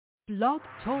Blog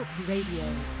Talk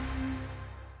Radio.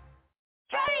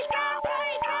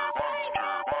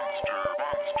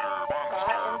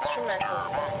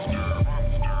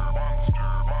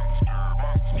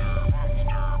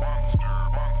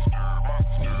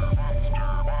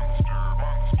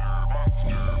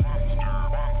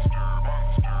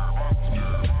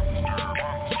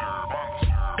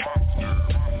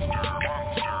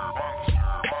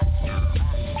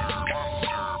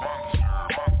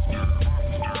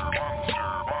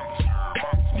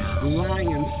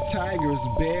 Lions, tigers,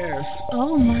 bears.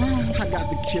 Oh my. I got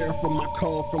the cure for my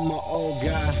cold from my old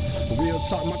guy. Real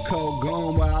talk, my cold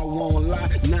gone, but I won't lie.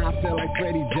 Now I feel like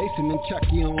Freddy, Jason, and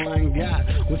Chucky on one guy.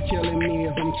 What's killing me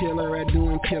is I'm killer at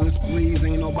doing killing sprees.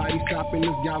 Ain't nobody stopping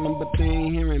this gallon, but they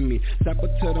ain't hearing me. Step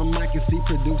up to the mic and see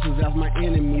producers as my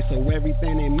enemy. So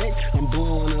everything they make, I'm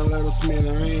blowing a little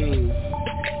smithereens.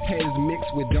 Haters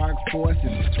mixed with dark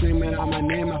forces, screaming out my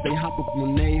name as they hop up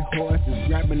on they horses,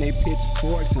 grabbing they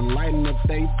pitchforks and lighting up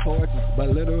they torches. But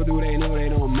little do they know they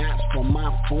don't match for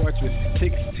my fortress.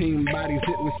 16 bodies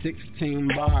hit with 16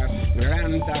 bars.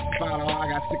 Grand Theft Auto, I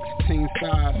got 16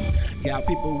 stars. Got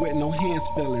people with no hands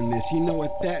feeling this. You know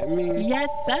what that means? Yes,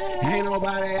 sir. Ain't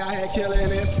nobody out here killing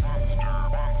this.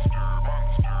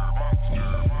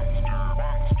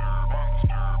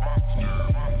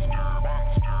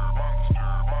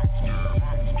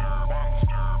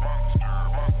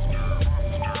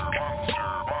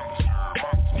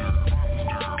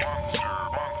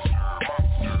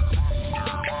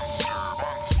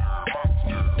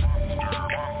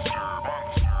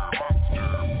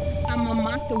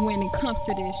 When it comes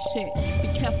to this shit,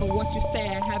 be careful what you say.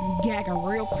 I have you gagging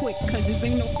real quick, cause this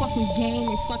ain't no fucking game.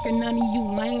 And fucking none of you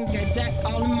lames got jack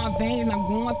all in my veins. I'm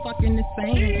going fucking the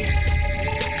same.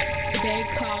 They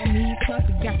call me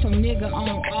puppy, got your nigga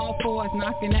on all fours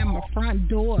knocking at my front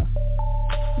door.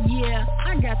 Yeah,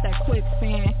 I got that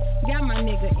quicksand. Got my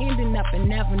nigga ending up in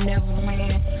Never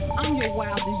Land. I'm your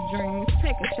wildest dreams,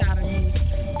 take a shot at me.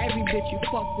 Every bitch you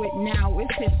fuck with now is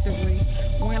history.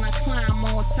 When I climb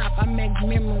on top, I make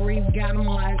memories. Got 'em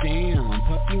like, damn,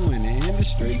 pup, you in the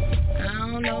industry? I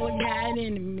don't know what got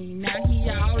into me. Now he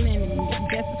all into me. I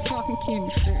guess it's fucking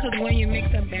chemistry. Cause when you mix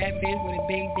a bad bitch with a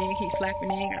big dick, he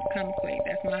slapping in, gotta come quick.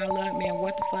 That's my luck, man.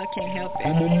 What the fuck, can't help it.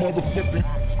 I'm a motherfucker.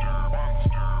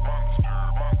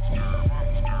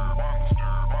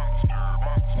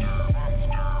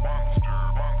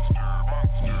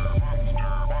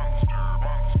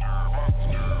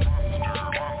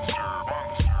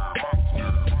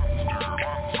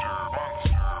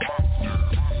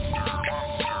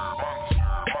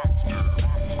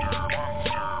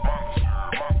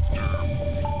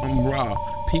 Raw.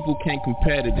 People can't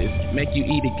compare to this. Make you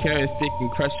eat a carrot stick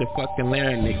and crush your fucking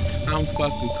larynx. I'm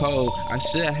fucking cold. I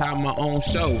should have my own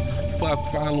show. Fuck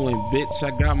following, bitch.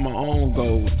 I got my own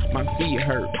goals. My feet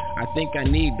hurt. I think I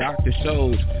need doctor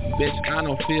shows. Bitch, I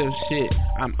don't feel shit.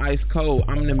 I'm ice cold.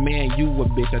 I'm the man, you a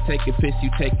bitch. I take a piss, you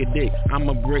take a dick. I'm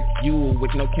a brick, you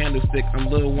with no candlestick.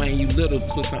 I'm Lil Wayne, you little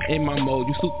twist. I'm in my mode.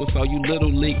 You super soul, you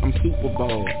little league. I'm Super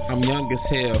Bowl. I'm young as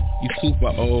hell. You super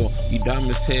old. You dumb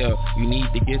as hell. You need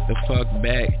to get the fuck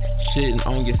back. Shitting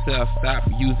on yourself. Stop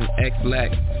using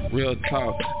X-Lax. Real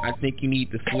talk. I think you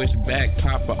need to switch back.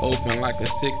 Pop her open like a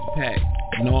six-pack.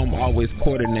 Know I'm always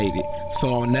coordinated,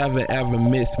 so I'll never ever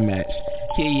mismatch.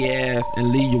 Kill your ass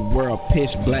and leave your world pitch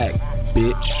black,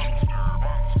 bitch.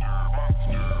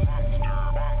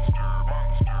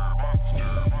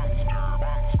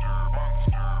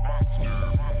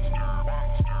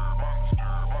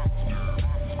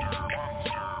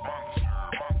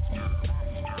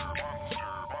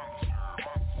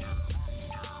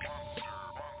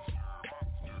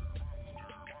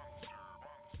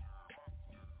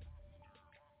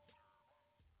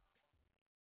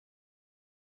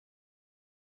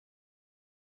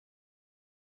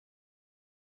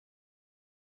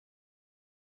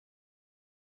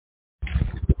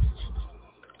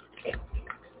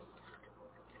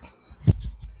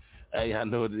 Hey, I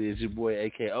know what it is. Your boy,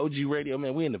 a.k.a. OG Radio,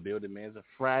 man. We in the building, man. It's a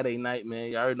Friday night,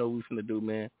 man. You already know what we finna do,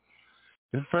 man.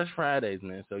 It's Fresh Fridays,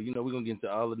 man. So, you know, we're going to get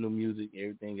into all the new music,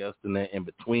 everything else in that in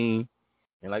between.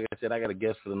 And like I said, I got a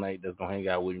guest for the night that's going to hang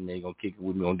out with me, man. He's going to kick it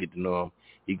with me. We're going to get to know him.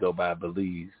 He go by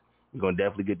Belize. We're going to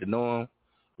definitely get to know him.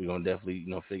 We're going to definitely,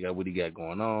 figure out what he got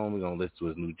going on. We're going to listen to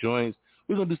his new joints.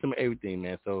 We're going to do some of everything,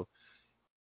 man. So,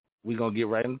 we're going to get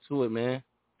right into it, man.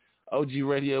 OG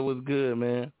Radio was good,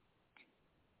 man.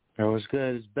 Bro, what's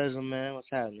good? It's Bezel, man. What's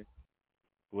happening?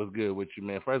 What's good with you,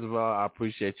 man? First of all, I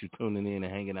appreciate you tuning in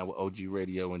and hanging out with OG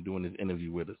Radio and doing this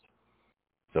interview with us.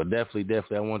 So definitely,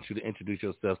 I want you to introduce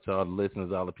yourself to all the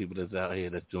listeners, all the people that's out here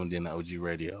that's tuned in to OG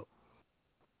Radio.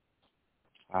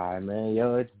 All right, man.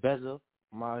 Yo, it's Bezel.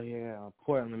 I'm out here in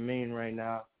Portland, Maine right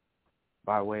now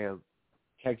by way of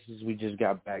Texas. We just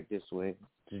got back this way.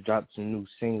 Just dropped some new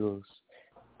singles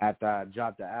after I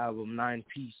dropped the album 9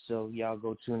 Piece. So y'all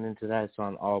go tune into that. It's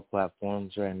on all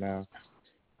platforms right now.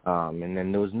 And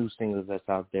then those new singles that's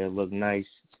out there Look Nice,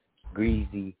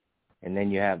 Greasy, and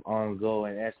then you have On Go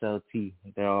and SLT.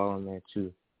 They're all on there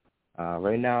too.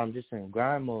 Right now I'm just in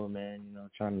grind mode, man. You know,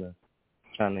 trying to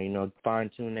fine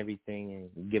tune everything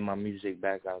and get my music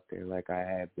back out there like I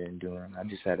have been doing. I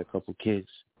just had a couple kids.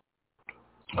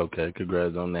 Okay,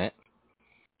 congrats on that.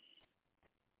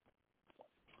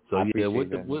 So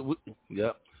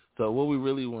yep. So what we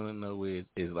really want to know is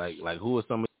like who are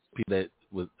some of the people that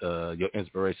was your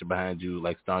inspiration behind you,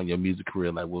 like starting your music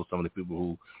career? Like, what were some of the people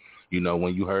who, you know,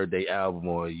 when you heard their album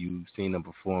or you seen them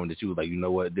perform, that you was like, you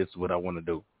know what, this is what I want to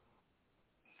do?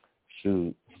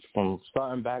 Shoot, from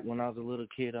starting back when I was a little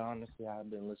kid, honestly, I've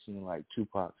been listening to like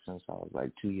Tupac since I was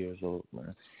like 2 years old,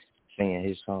 man. Singing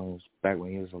his songs back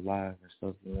when he was alive and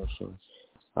stuff, you know. So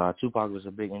Tupac was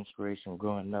a big inspiration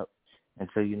growing up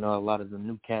until, you know, a lot of the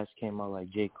new cats came out like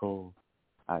J. Cole,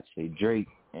 I'd say Drake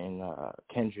and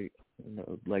Kendrick, you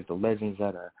know, like the legends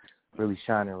that are really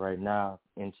shining right now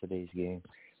in today's game.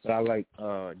 But I like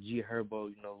G Herbo,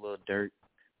 you know, Lil Durk,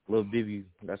 Lil Bibby,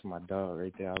 that's my dog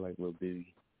right there. I like Lil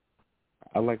Bibby.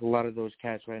 I like a lot of those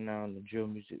cats right now in the drill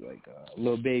music, like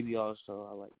Lil Baby also.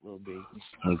 I like Lil Baby.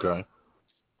 Okay.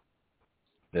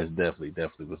 That's definitely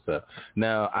what's up.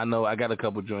 Now, I know I got a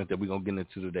couple joints that we're going to get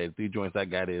into today. The 3 joints I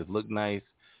got is Look Nice,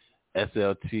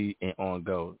 SLT, and On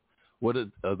Go. What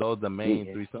are those the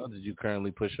main 3 songs that you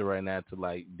currently pushing right now to,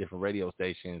 like, different radio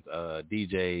stations,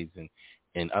 DJs,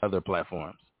 and other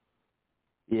platforms?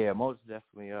 Yeah, most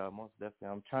definitely. I'm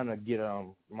trying to get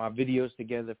my videos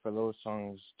together for those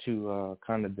songs to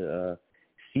kind of the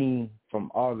scene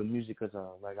from all the music, because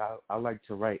like I like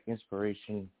to write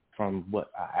inspiration from what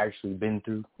I actually been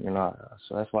through, you know.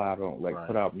 So that's why I don't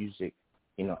put out music,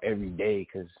 you know, every day,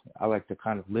 because I like to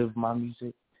kind of live my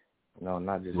music, you know,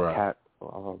 not just cat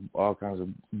all kinds of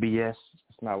BS.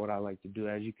 It's not what I like to do.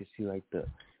 As you can see, like the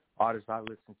artists I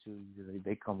listen to,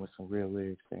 they come with some real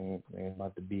lyrics. They ain't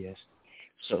about the BS.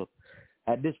 So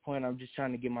at this point, I'm just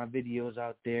trying to get my videos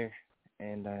out there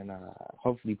and then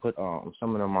hopefully put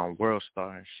some of them on World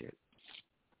Star and shit.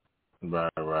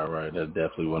 Right. That's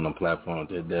definitely one of the platforms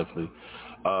that definitely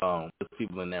puts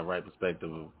people in that right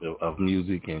perspective of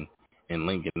music and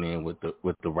linking in with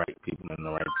the right people in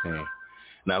the right team.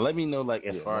 Now, let me know, like,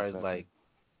 as far as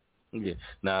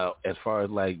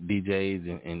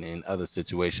DJs and other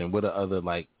situations, what are other,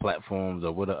 like, platforms,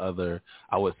 or what are other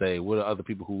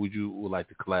people who would like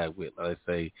to collab with? Let's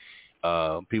say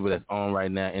people that's on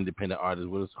right now, independent artists.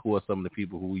 Who are some of the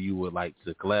people who you would like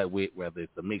to collab with, whether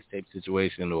it's a mixtape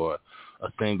situation or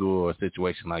a single or a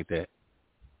situation like that?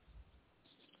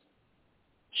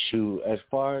 Shoot, as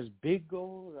far as big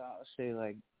goals, I'll say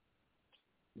like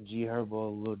G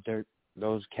Herbo, Lil Durk,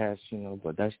 those cats, you know.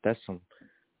 But that's some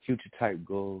future type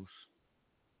goals.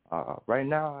 Right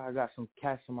now, I got some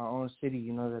cats in my own city,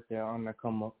 you know, that they're on that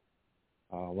come up.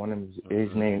 One of them,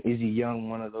 his name Izzy Young.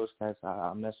 One of those cats,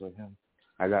 I mess with him.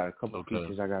 I got a couple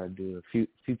features I gotta do. A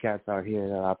few cats out here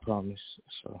that I promise.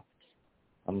 So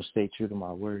I'm gonna stay true to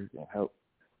my word and help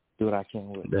do what I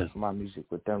can with my music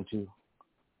with them too.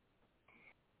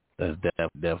 That's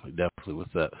definitely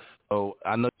what's up. So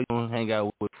I know you're gonna hang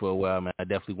out with for a while, man. I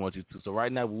definitely want you to. So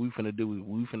right now, what we finna do is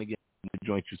we finna get the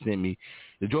joint you sent me.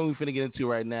 The joint we finna get into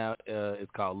right now is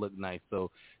called Look Nice.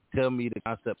 So tell me the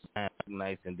concept behind Look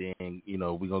Nice, and then, you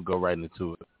know, we're going to go right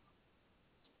into it.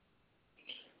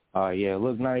 Yeah,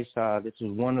 Look Nice. This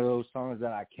was one of those songs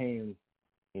that I came,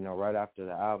 you know, right after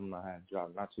the album I had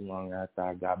dropped, not too long after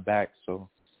I got back. So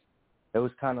it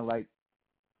was kind of like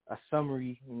a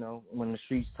summary, you know, when the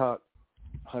streets talk,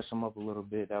 hush them up a little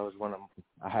bit. That was one of them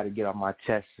I had to get off my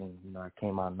chest, and, you know, I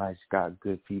came out nice, got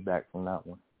good feedback from that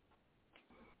one.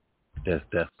 That's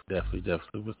definitely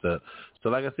what's up. So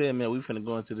like I said, man, we finna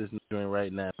go into this new joint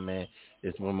right now, man.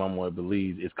 It's one my boy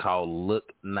believes. It's called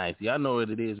Look Nice. Y'all know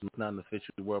what it is. It's not an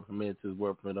official world premiere. It's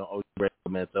world premiere on OG Radio,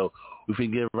 man. So we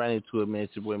finna get right into it, man.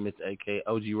 It's your boy, Mr. AK,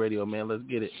 OG Radio, man. Let's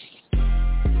get it.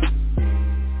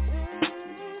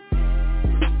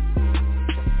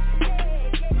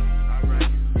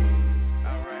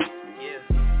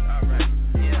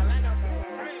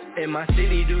 In my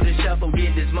city, do the shuffle,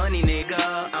 get this money,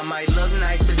 nigga. I might look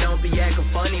nice, but don't be acting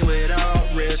funny with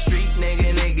them. Real street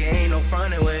nigga, ain't no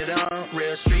frontin' with them.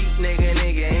 Real street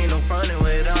nigga, ain't no frontin'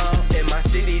 with them. In my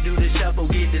city, do the shuffle,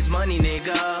 get this money,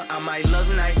 nigga. I might look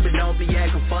nice, but don't be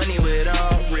acting funny with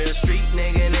them. Real street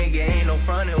nigga, ain't no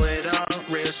frontin' with them.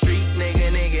 Real street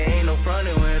nigga, ain't no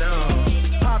frontin' with them.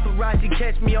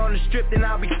 catch me on the strip, then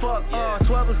I'll be fucked.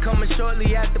 12 is coming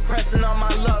shortly after pressing on my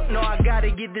luck. No, I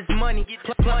gotta get this money,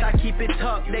 plus I keep it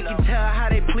tucked. They can tell how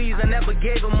they please, I never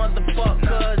gave a motherfuck.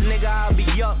 Cause nigga, I'll be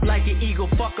up like an eagle,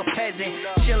 fuck a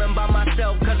peasant. Chillin' by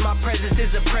myself, cause my presence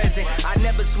is a present. I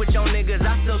never switch on niggas,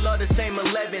 I still love the same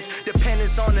 11s.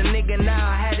 Dependence on the nigga, now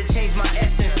I had to change my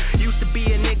essence. Used to be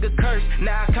a nigga curse,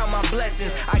 now I count my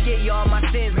blessings. I get you all my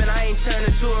sins, man, I ain't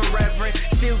turning to a reverend.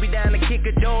 Still be down to kick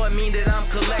a door, it mean that I'm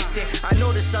collecting. I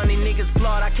know the sunny niggas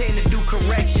flawed, I came to do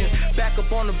corrections. Back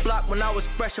up on the block when I was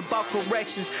fresh about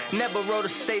corrections. Never wrote a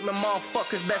statement,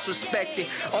 motherfuckers best respected.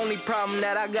 Only problem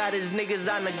that I got is niggas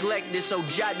I neglected. So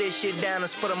jot this shit down,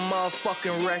 it's for the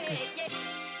motherfucking record.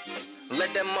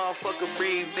 Let that motherfucker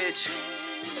breathe, bitch.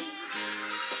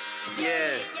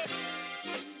 Yeah.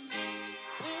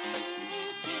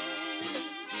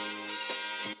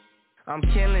 I'm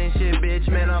killing shit, bitch,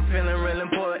 man, I'm feeling real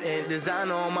important.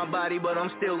 Designer on my body, but I'm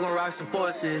still gon' rock some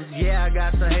forces. Yeah, I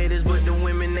got some haters, but the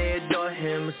women, they adore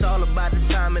him. It's all about the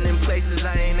timing and places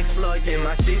I ain't explored. In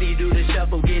my city, do the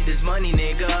shuffle, get this money,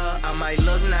 nigga. I might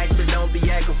look nice, but don't be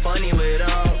acting funny with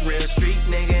them. Real street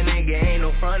nigga, ain't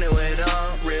no frontin' with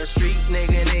them. Real street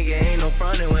nigga, ain't no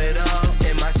frontin' with them.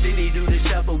 In my city, do the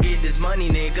shuffle, get this money,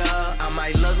 nigga. I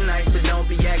might look nice, but don't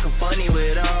be acting funny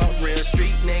with them. Real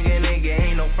street nigga,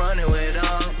 ain't no frontin' with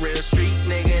them. Real street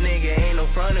nigga, ain't no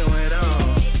frontin' with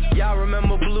them. Y'all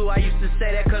remember blue, I used to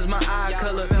say that cause my eye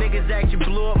color. Niggas act you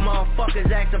blew up, motherfuckers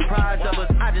act surprised of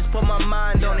us. I just put my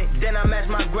mind on it, then I match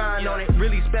my grind on it.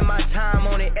 Really spend my time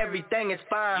on it, everything is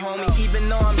fine, homie. Even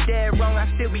though I'm dead wrong, I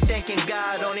still be thanking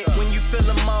God on it. When you feel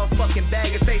a motherfucking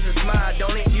bag, your face is smile,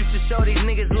 don't it? Used to show these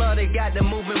niggas love, they got them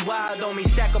moving wild on me.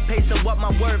 Stack a pace of what my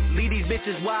worth, leave these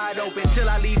bitches wide open. Till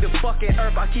I leave the fucking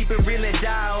earth, I keep it real and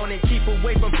die on it. Keep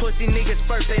away from pussy niggas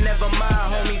first, they never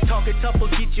mind, homies. Talking tough will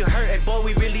get you hurt, and boy,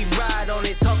 we really ride on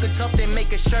it. Talking tough, they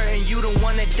make a shirt, and you the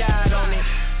one that died on it.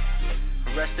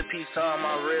 Rest in peace to all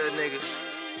my real niggas.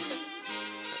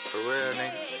 For real,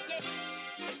 nigga.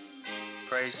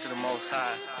 Praise to the Most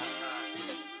High.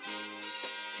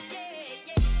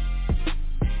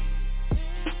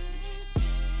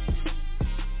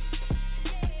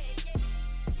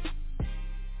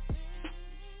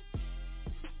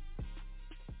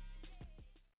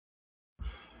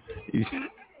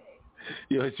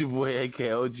 Yo, it's your boy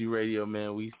AKOG Radio,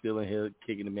 man. We still in here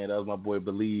kicking it, man. That was my boy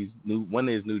Belize. One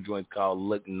of his new joints called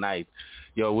Look Nice.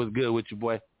 Yo, what's good with you,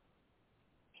 boy?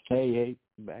 Hey,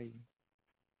 baby.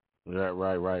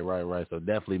 Right. So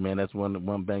definitely, man, that's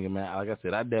one banger, man. Like I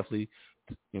said, I definitely,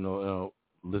 listen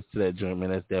to that joint, man.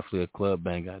 That's definitely a club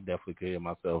banger. I definitely could hear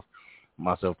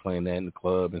myself playing that in the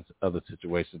club and other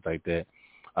situations like that.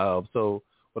 So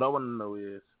what I want to know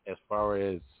is, as far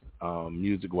as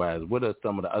music-wise, what are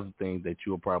some of the other things that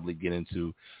you'll probably get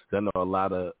into? 'Cause I know a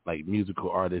lot of like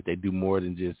musical artists, they do more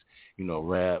than just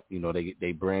rap.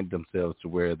 They brand themselves to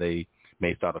where they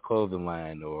may start a clothing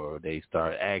line or they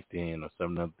start acting or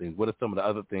some other things. What are some of the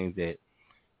other things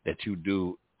that you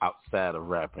do outside of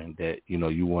rapping that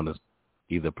you want to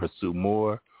either pursue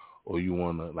more or you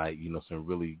want to some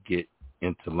really get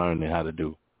into learning how to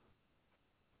do?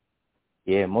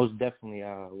 Yeah, most definitely.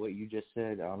 What you just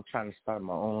said, I'm trying to start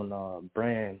my own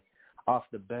brand off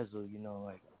the bezel.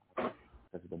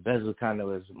 Cause the bezel kind of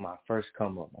was my first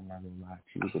come up. I'm not gonna lie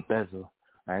to you. The bezel.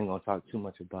 I ain't gonna talk too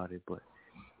much about it, but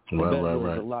the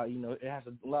bezel is a lot. It has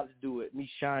a lot to do with me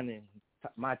shining,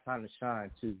 my time to shine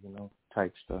too.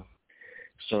 Type stuff.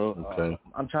 So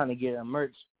I'm trying to get a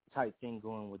merch type thing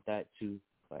going with that too,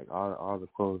 like all the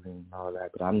clothing and all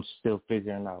that. But I'm still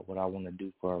figuring out what I want to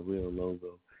do for a real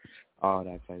logo. All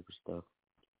that type of stuff.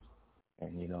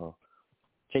 And,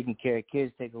 taking care of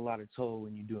kids take a lot of toll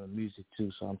when you're doing music,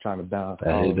 too, so I'm trying to balance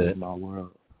all of my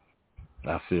world.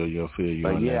 I feel you.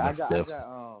 But, yeah, I got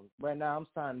right now I'm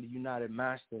signed to United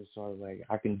Masters, so,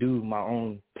 I can do my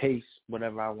own pace,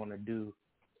 whatever I want to do.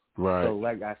 Right. So,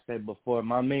 like I said before,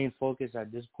 my main focus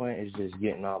at this point is just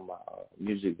getting all my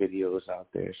music videos out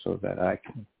there so that I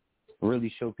can really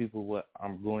show people what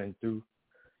I'm going through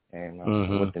and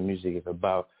what the music is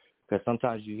about. Because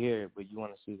sometimes you hear it, but you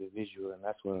want to see the visual, and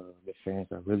that's what the fans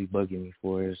are really bugging me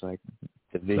for is,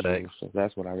 the visual. So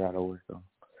that's what I got to work on.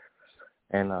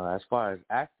 And as far as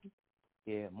acting,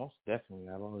 yeah, most definitely.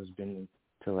 I've always been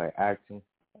into, acting.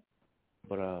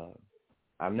 But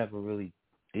I never really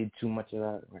did too much of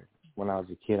that. When I was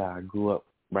a kid, I grew up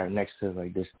right next to,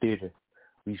 this theater.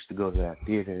 We used to go to that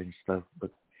theater and stuff,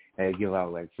 but they give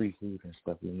out, free food and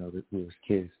stuff, we was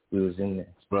kids. We was in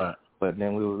there. Right. But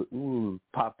then we would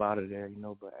pop out of there,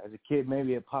 But as a kid,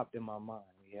 maybe it popped in my mind.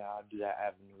 Yeah, I'll do that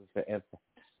avenue forever.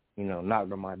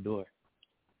 Knocked on my door.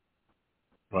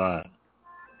 Right.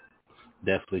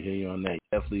 Definitely hear you on that.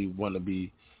 Definitely want to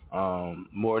be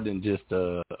more than just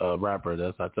a rapper.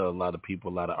 That's I tell a lot of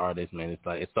people, a lot of artists, man. It's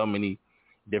like it's so many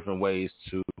different ways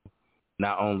to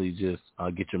not only just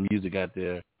get your music out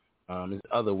there. There's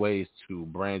other ways to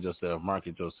brand yourself,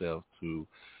 market yourself. To,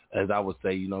 as I would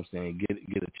say, you know what I'm saying,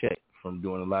 get a check from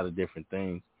doing a lot of different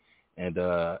things. And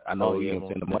I know you know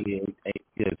what I'm saying, the money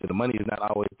so the money is not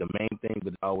always the main thing,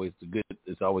 but it's always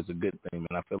a good thing.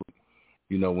 And I feel like,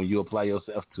 you know, when you apply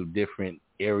yourself to different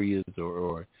areas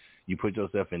or you put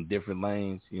yourself in different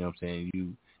lanes, you know what I'm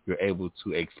saying, you're able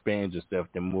to expand yourself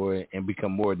and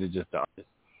become more than just an artist.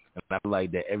 And I feel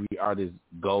like that every artist's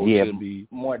goal should be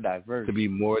more diverse. To be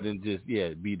more than just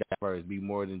be diverse, be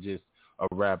more than just a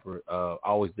rapper.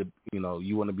 Always you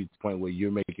want to be to the point where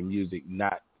you're making music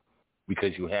not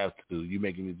because you have to. You're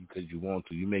making music because you want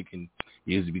to. You're making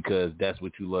music because that's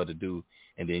what you love to do.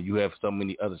 And then you have so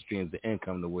many other streams of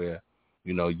income to where,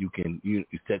 you know, you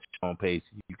set your own pace.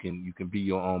 You can be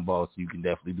your own boss. You can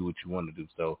definitely do what you want to do.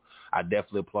 So I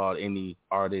definitely applaud any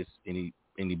artist,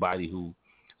 anybody who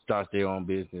starts their own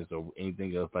business or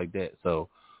anything else like that. So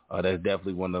that's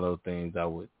definitely one of those things I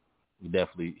would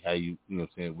definitely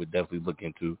would definitely look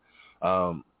into.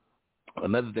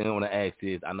 Another thing I want to ask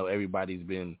is, I know everybody's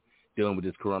been dealing with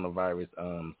this coronavirus.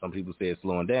 Some people say it's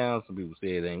slowing down. Some people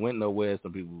say it ain't went nowhere.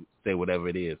 Some people say whatever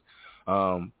it is.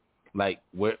 Like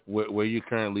where you're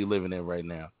currently living in right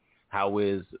now, how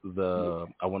is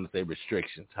I want to say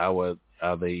restrictions? How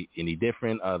are they any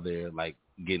different? Are they like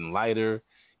getting lighter?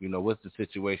 You know, what's the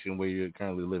situation where you're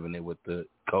currently living in with the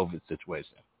COVID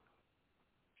situation?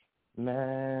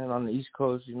 Man, on the East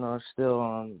Coast, you know, it's still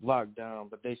on lockdown,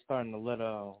 but they starting to let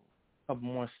a couple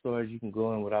more stores you can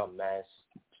go in without masks,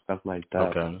 stuff like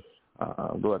that. Okay.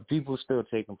 But people still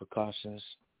taking precautions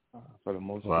for the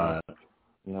most part. Right.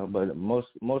 You know, but most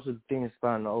of the things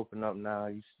starting to open up now.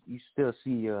 You still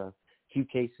see a few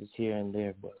cases here and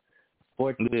there, but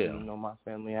fortunately, you know, my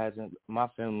family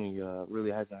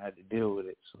really hasn't had to deal with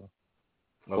it. So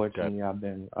fortunately, I've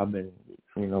been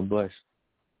blessed.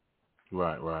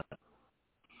 Right.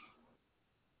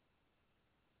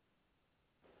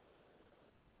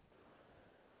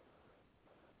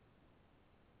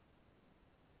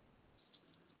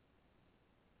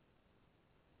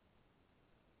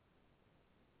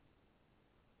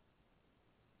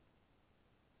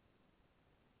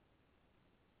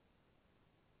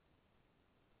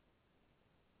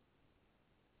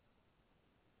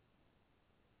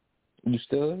 You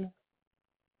still in?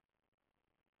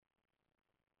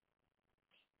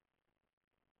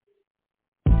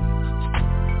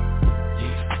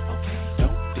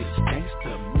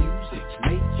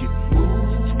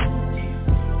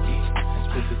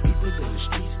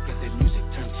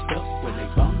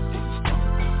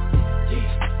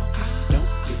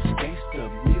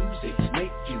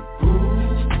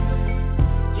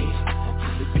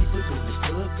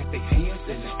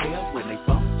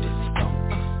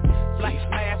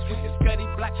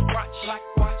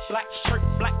 Black shirt,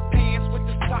 black pants with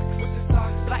the socks,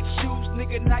 black shoes,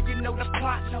 nigga, now you know the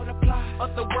plot.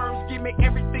 Other words, give me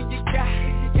everything you got.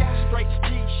 Straight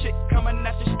G shit coming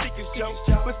out your stickers, Joe.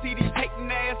 But see these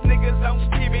hating ass niggas don't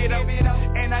give it up.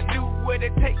 And I do what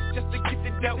it takes just to get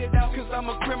the dope. Cause I'm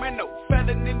a criminal,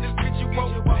 felon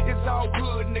individual. It's all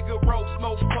good, nigga, roll,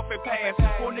 smoke, puff and pass.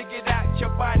 Wanna get out your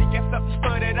body, got something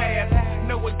for that ass.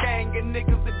 Know a gang of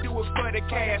niggas that do it for the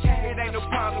cash. It ain't no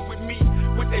problem with me,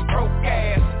 with they broke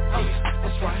ass.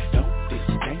 That's right, don't this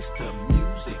gangsta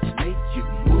music make you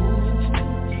move?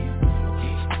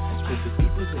 That's for the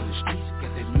people in the streets,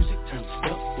 got their music turned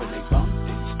up when they bump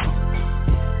and stomp.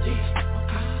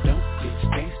 Don't this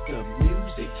gangsta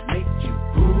music make you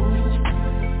groove?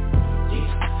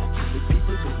 The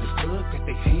people in the club got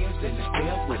their hands in the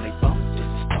air when they bump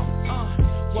and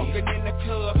stomp. Walking in the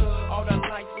club, all the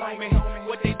lights on me.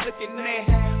 What they looking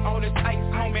at? All this ice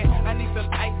on me. I need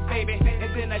some ice, baby.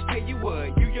 And then I tell you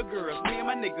what, you your girls, me and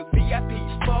my niggas,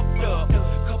 VIPs fucked up.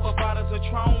 Couple bottles of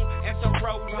Tron and some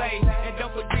rosé. And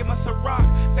don't forget my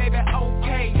Ciroc, baby,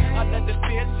 okay. I love the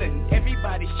feeling,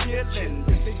 everybody chillin'.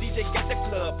 The DJ got the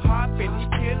club hoppin', he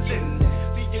killin'.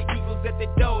 DJ Eagles at the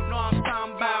door, know I'm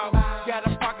talking about. Got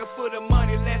a pocket full of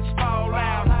money, let's fall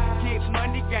out. Get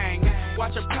money gang,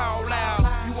 watch them call out.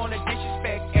 You wanna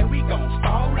disrespect, and we gon'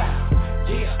 fall out.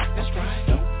 Yeah, that's right.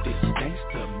 Don't this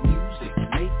gangsta music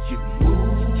make you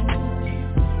move?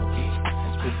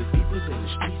 That's for the people in the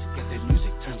streets, got their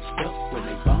music turned up when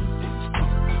they bump and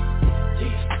stomp.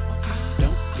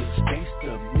 Don't this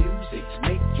gangsta music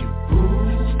make you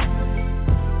groove?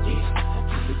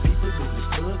 The people in the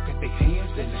club got their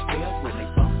hands in the air when they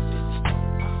bump and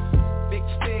stomp. Big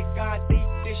stick, God deep,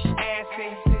 dish assy.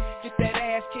 Get that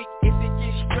ass kicked if it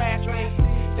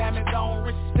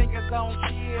on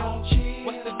chill.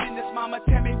 What's the business, mama?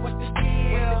 Tell me what's the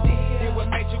deal? You a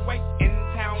major weight in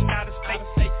town, out of state.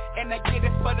 And I get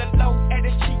it for the low at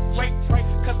a cheap rate.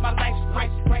 Cause my life's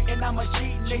great, and I'm a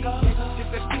G, nigga.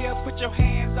 Disappear, put your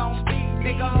hands on me,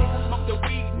 nigga. Smoke the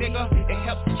weed, nigga. It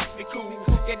helps keep me cool.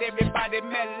 Get everybody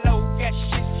mellow, get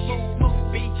shit smooth.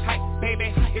 Be hype,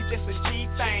 baby, it's just a G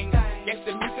thing. Yes,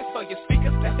 the music for your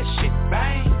speakers, let the shit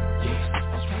bang. Yeah,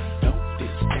 that's right. Don't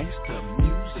this gangsta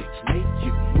music make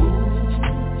you move?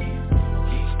 Yeah,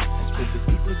 that's for the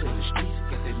people in the streets.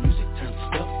 Get that music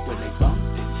turned up when they bump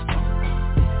and stomp.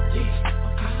 Yeah,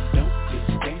 don't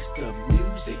this gangsta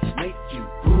music make you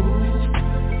groove?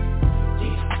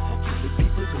 Yeah, for the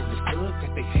people in the club,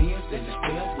 get their hands in the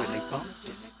air when they bump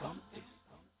and bump.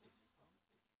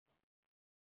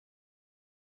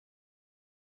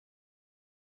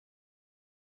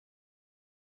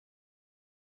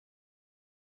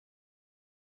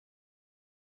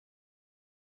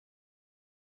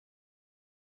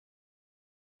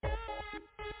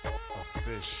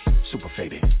 Super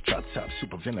faded, drop top,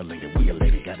 super ventilated, we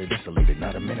elated, got it insulated,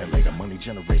 not a minute later, money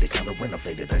generated, kinda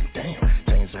renovated, damn,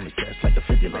 things on the stats like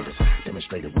defibrillators,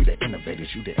 demonstrated, we the innovators,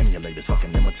 you the emulators,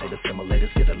 fucking imitators,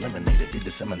 simulators, get eliminated, be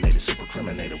disseminated, super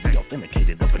criminated, we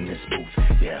authenticated up in this booth,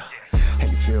 yeah,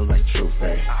 and you feel like truth,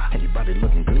 eh, and your body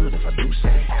looking good if I do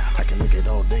say, I can lick it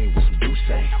all day with some do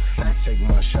say, let me take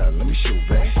my shot, let me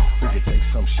shoot, eh, we can take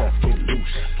some shots, get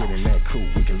loose, get in that cool,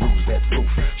 we can lose that roof,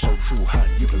 so too hot,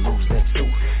 you can lose that too.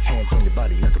 Hands on your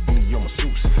body, I could be your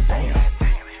masseuse. Damn.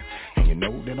 And you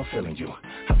know that I'm feeling you.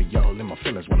 I be all in my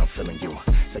feelings when I'm feeling you.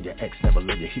 Say your ex never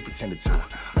loved you, he pretended to.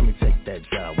 Let me take that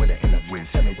job with an interview.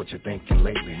 Tell me what you're thinking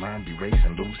lately. Mind be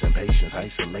racing, losing patience,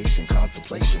 isolation,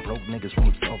 contemplation. Broke niggas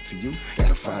won't talk to you.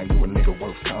 Gotta find you a nigga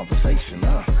worth conversation,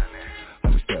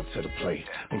 Let me step to the plate.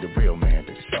 Need a real man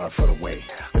that can start for the way.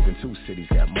 Live in 2 cities,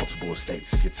 got multiple estates.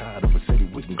 If you're tired of a city,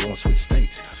 we can go and switch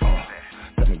states.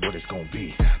 Tell me what it's gonna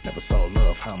be. Never saw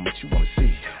love, how much you wanna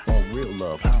see. Want real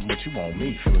love, how much you want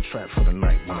me. Feeling trapped for the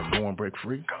night, wanna go and break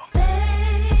free.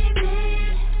 Baby,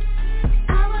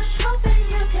 I was hoping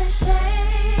you could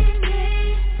save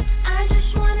me. I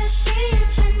just wanna see you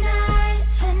tonight,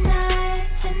 tonight,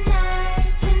 tonight,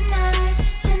 tonight,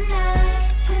 tonight,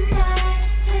 tonight,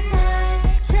 tonight,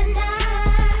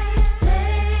 tonight.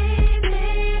 Baby,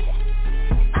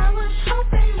 I was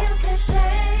hoping you could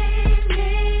save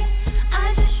me.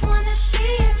 I just wanna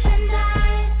see you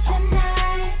tonight,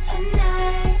 tonight,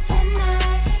 tonight,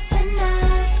 tonight,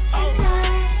 tonight,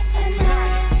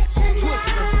 tonight,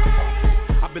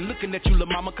 tonight. I've been looking at you, la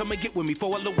mama, come and get with me.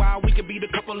 For a little while, we could be the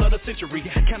couple of the century.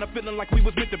 Kinda feeling like we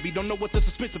was meant to be. Don't know what the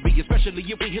suspense will be, especially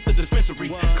if we hit the dispensary.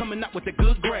 Coming out with a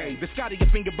good grade. Biscotti, your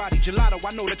finger body gelato.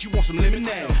 I know that you want some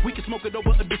lemonade. We can smoke it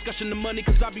over a discussion of money,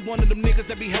 cause I be one of them niggas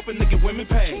that be helping to get women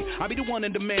paid. I be the one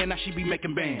in demand, now she be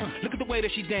making bands. Look at the way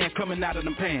that she dance, coming out of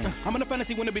them pants. I'm in a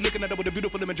fantasy when I be looking at her with a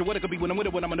beautiful image of what it could be when I'm with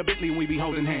her, when I'm in a Bentley and we be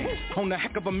holding hands. On a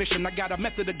heck of a mission, I got a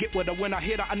method to get with her. When I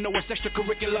hit her, I know it's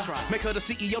extracurricular. Make her the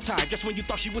CEO type, just when you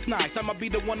thought she was nice. I'ma be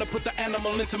the one to put the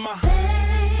animal into my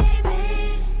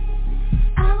Baby,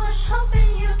 I was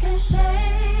hoping you could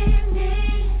save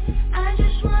me. I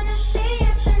just wanna see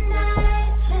you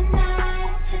tonight,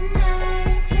 tonight,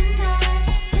 tonight, tonight,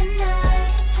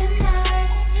 tonight,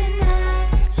 tonight, tonight,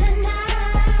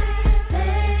 tonight.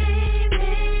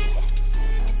 Baby,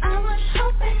 I was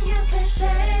hoping you could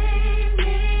save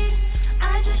me.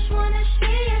 I just wanna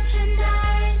see you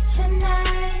tonight,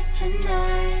 tonight,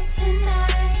 tonight,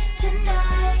 tonight,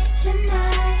 tonight,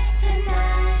 tonight,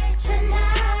 tonight,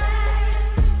 tonight.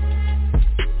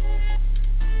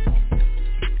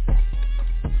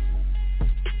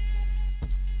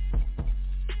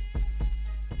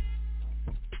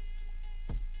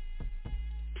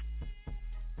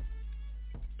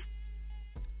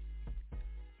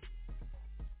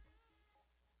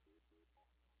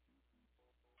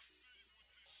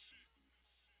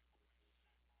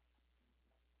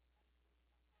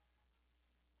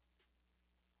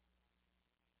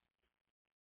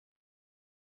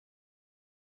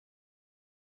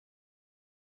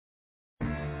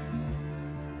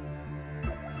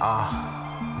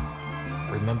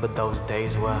 Remember those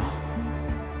days where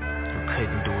you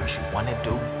couldn't do what you wanna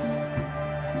do?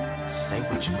 Say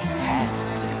what you had to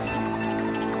say,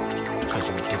 cause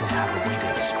you didn't have a way to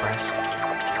express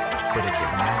what it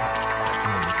did now,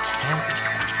 and then you can't.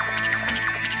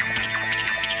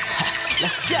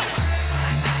 Let's go!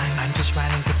 I'm just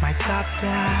riding with my my top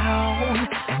down,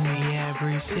 and the air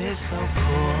breeze is so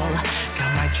cool.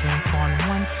 Got my drink on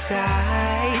one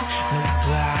side,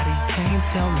 nobody can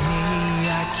tell me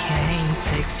I can't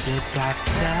take sip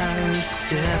after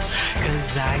sip,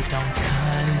 'cause I don't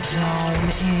condone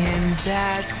in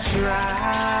that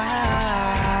drive.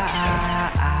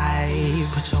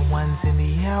 Put your ones in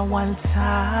the air one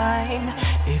time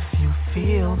if you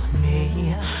feel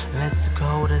me. Let's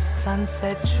go to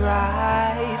Sunset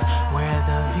Drive, where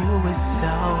the view is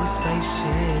so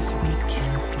spacious we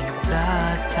can see the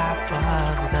top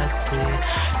of the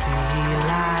city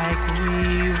like we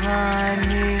run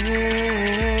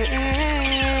it.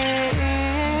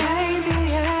 Baby,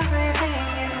 everything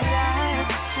is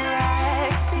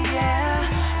abstract, yeah.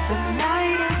 The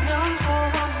night is young, so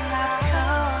I'm not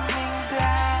coming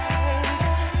back.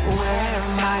 Where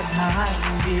my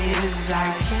mind is, I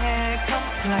can't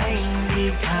complain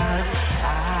because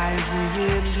I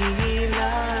really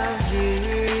love it.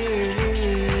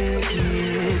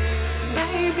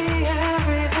 Baby,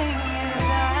 everything is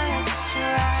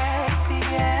abstract,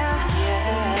 yeah.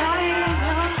 The night is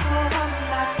young, so I'm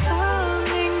not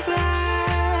coming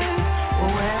back.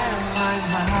 Where my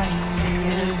mind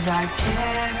is, I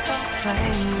can't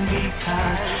complain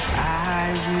because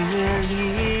I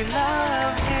really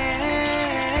love it.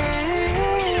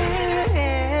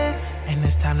 And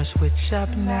it's time to switch up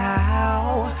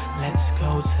now. Let's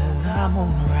go to the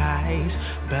moonrise.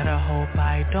 Better hope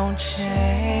I don't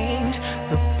change.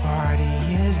 The party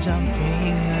is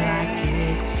jumping like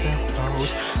it's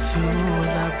supposed to.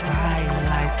 The bright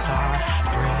lights are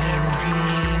bringing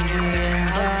in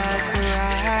the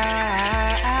crowd.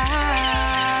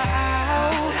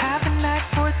 Have a night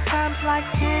for times like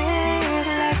this.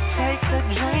 Let's take a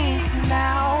drink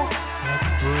now. Let's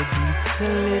boogie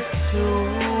till it's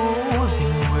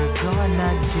soothing. We're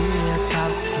gonna dip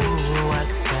out to a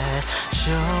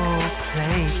special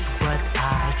place, but I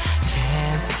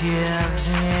can't give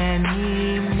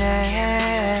any name.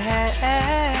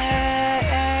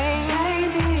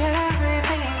 Baby,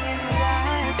 everything is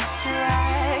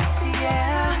abstract,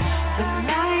 yeah. The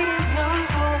night is young,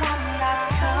 so I'm not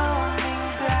coming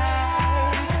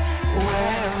back.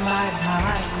 Where my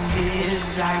mind is,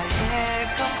 I can't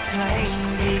complain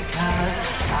because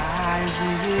I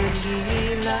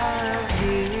really love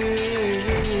it.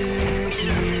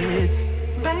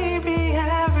 Baby,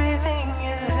 everything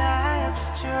is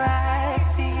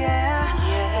abstract, yeah.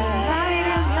 The night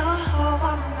is young, so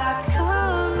I'm not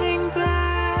coming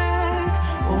back.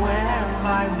 Where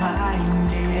my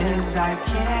mind is, I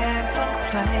can't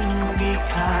complain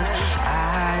because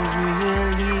I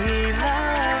really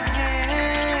love it.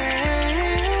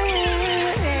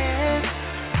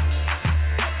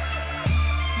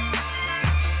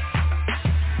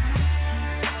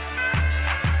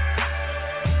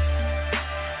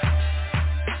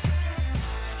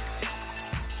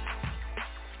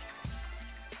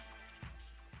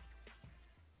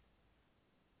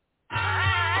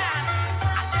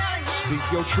 Speak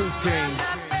your truth, King.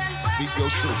 Speak your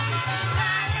truth.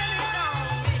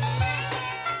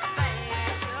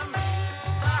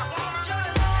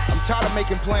 I'm tired of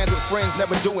making plans with friends,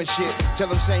 never doing shit. Tell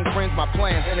them same friends my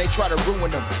plans and they try to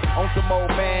ruin them. On some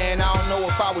old man, I don't know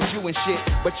if I was you and shit,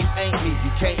 but you ain't me,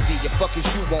 you can't be, your fucking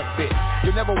shoe won't fit.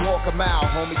 You'll never walk a mile,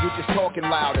 homie, you just talking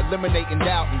loud, eliminating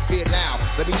doubt and fear now.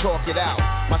 Let me talk it out.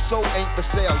 My soul ain't for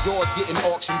sale, yours getting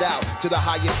auctioned out to the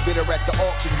highest bidder at the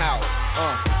auction house.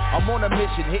 I'm on a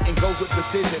mission, hitting goes with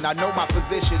precision. I know my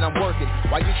position, I'm working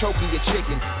while you choking your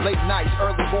chicken. Late nights,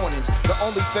 early mornings. The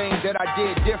only thing that I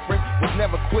did different was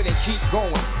never quit and keep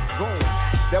going.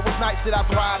 There was nights that I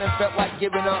cried and felt like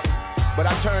giving up, but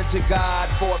I turned to God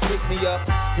for a pick me up.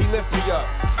 He lifted me up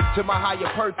to my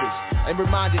higher purpose and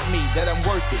reminded me that I'm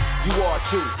worth it. You are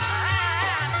too.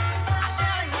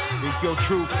 Speak your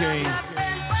truth, King.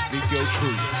 Speak your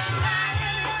truth.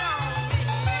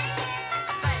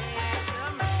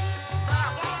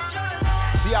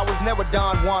 I was never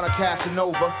Don Juan or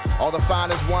Casanova. All the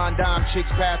finest wine dime chicks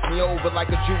passed me over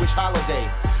like a Jewish holiday.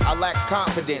 I lacked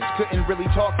confidence, couldn't really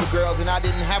talk to girls, and I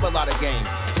didn't have a lot of game.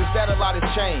 Since that, a lot has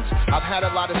changed. I've had a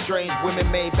lot of strange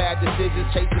women, made bad decisions,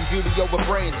 chasing beauty over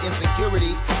brains.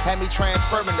 Insecurity had me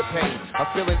transferring the pain. I'm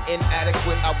feeling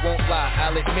inadequate, I won't lie.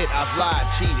 I'll admit I've lied,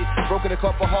 cheated, broken a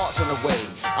couple hearts on the way.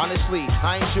 Honestly,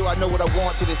 I ain't sure I know what I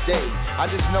want to this day. I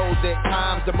just know that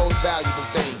time's the most valuable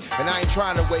thing, and I ain't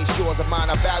trying to waste yours or mine.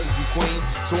 I value you, queen,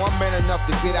 so I'm man enough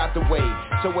to get out the way,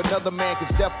 so another man can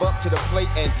step up to the plate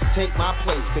and take my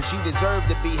place. Cause you deserve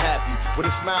to be happy with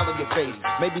a smile on your face.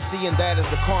 Maybe seeing that as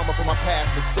the karma for my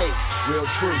past mistakes. Real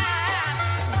truth.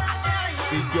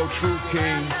 Speak your truth,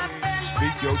 King.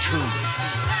 Speak your truth.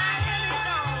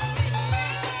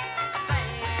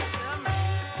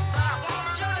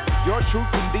 Your truth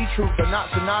and the truth are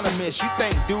not synonymous. You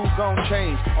think dudes gon'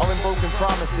 change, all in broken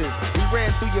promises. We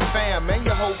ran through your fam and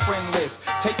your whole friend list.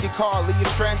 Take your car, leave you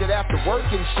stranded after work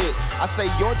and shit. I say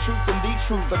your truth and the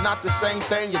truth are not the same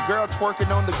thing. Your girl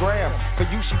twerking on the gram, for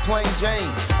you she plain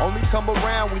Jane. Only come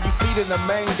around when you feed in the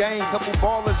main game. Couple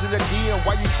ballers in the DM,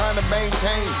 why you trying to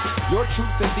maintain? Your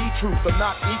truth and the truth are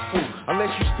not equal,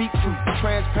 unless you speak truth. Be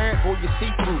transparent or you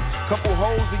see through. Couple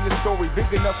holes in your story,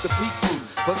 big enough to peek through.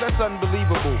 But that's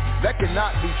unbelievable, that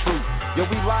cannot be true. Yo,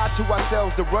 we lie to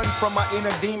ourselves to run from our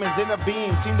inner demons. Inner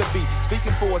beings seem to be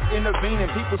speaking for us, intervening.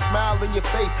 People smile in your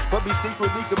face, but be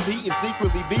secretly competing,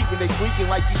 secretly beefing. They tweaking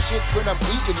like you shit when I'm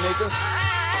eating, nigga.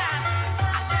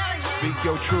 Speak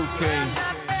your truth, King.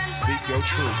 Speak your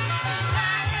truth.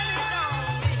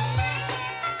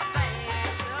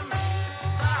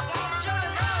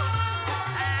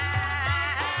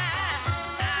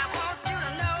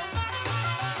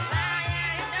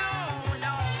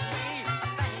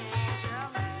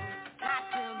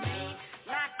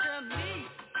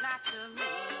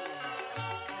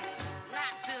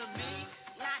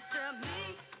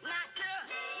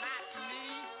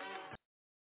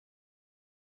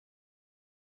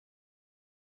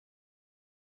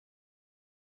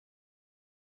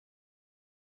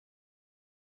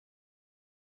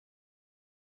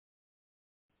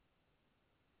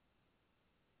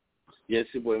 Yes,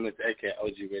 your boy, Mr. AK,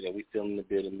 OG Radio. We still in the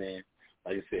building, man.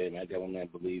 Like I said, man, I got my man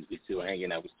Believes. We still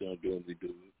hanging out. We still doing what we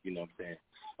do. You know what I'm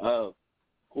saying?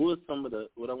 Who are some of the,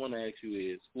 what I want to ask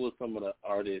you is, who are some of the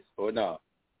artists, or no,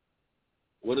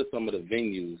 what are some of the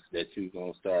venues that you're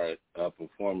going to start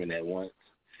performing at once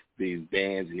these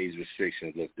bans and these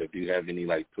restrictions lift up? Do you have any,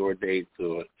 like, tour dates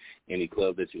or any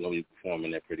clubs that you're going to be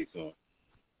performing at pretty soon?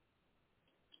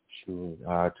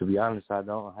 Sure. To be honest, I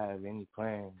don't have any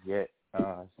plans yet.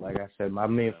 Like I said, my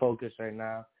main focus right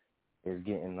now is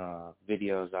getting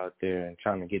videos out there and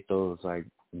trying to get those like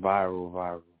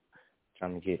viral,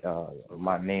 trying to get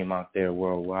my name out there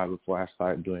worldwide before I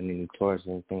start doing any tours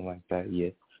or anything like that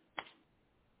yet.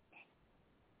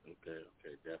 Okay,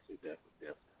 definitely.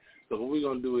 So what we're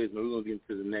gonna do is we're gonna get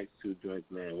into the next two joints,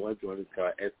 man. One joint is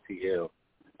called STL.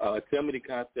 Tell me the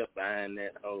concept behind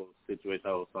that whole situation,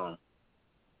 whole song.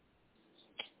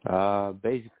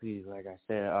 Basically, like I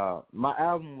said, my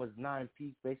album was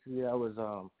 9-piece. Basically, that was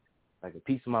like a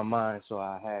piece of my mind. So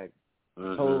I had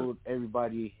told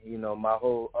everybody, you know, my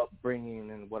whole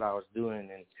upbringing and what I was doing.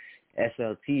 And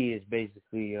SLT is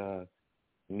basically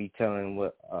me telling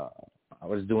what I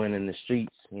was doing in the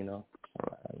streets. You know,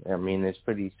 I mean, it's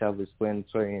pretty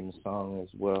self-explanatory in the song as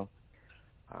well.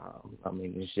 I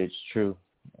mean, this shit's true,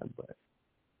 but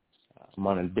I'm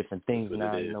on different things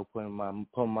now, you know, putting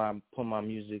my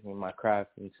music and my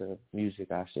craft into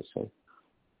music, I should say.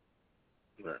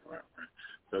 Right.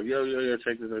 So yo,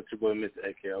 check this out, your boy Mr.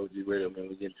 AK OG Radio, man.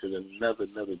 We get into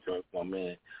another joint, my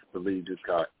man. Believe just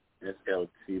caught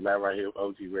SLT live right here,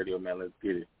 OG Radio, man. Let's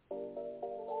get it.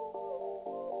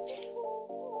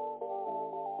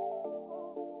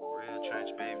 Real Trench,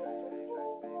 baby.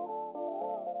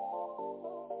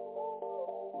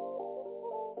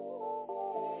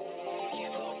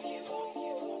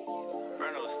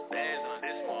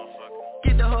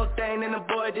 And the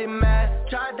boy didn't mad.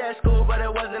 Tried that school, but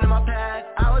it wasn't in my path.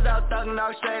 I was out thugging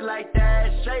out straight like that,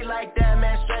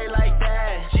 man, straight like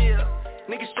that. Yeah,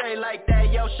 nigga straight like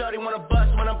that. Yo, shorty wanna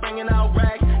bust when I'm bringing out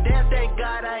racks. Damn, thank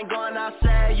God I ain't going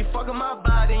outside. You fucking my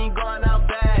body, you going out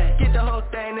bad. Get the whole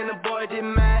thing, and the boy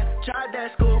didn't mad. Tried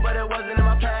that school, but it wasn't in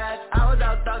my past. I was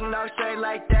out thugging out straight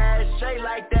like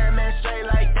that, man, straight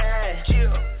like that.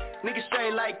 Yeah, nigga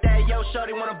straight like that. Yo,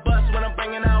 shorty wanna bust when I'm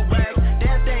bringing out racks.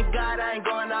 Damn, thank God I ain't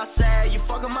going outside. You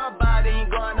fucking my body, you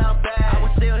going out bad. I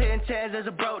was still hitting tens as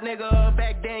a broke nigga.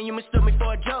 Back then you mistook me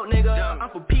for a joke, nigga. I'm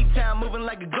from Peak Town, moving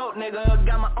like a goat, nigga.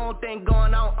 Got my own thing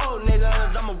going on, old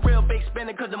niggas. I'm a real big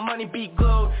spender cause the money be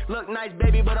glued. Look nice,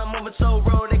 baby, but I'm moving so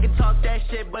road. They can talk that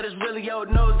shit, but it's really old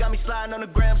news. Got me sliding on the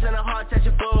gram, sending hard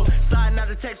touching fool. Sliding out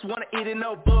the text, wanna eat it,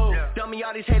 no boo. Dummy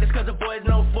all these haters cause the boy's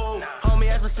no fool. Homie,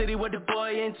 that's the city with the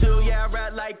boy into. Yeah, I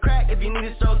rap like crack if you need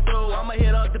it so through. I'ma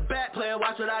hit up the back, player,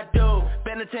 watch what I do.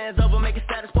 Bend the tens over, make a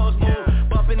status post move.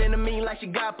 Bumping into me like she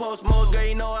got post moves. Girl,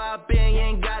 you know how I been, you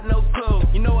ain't got no clue.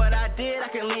 You know what I did, I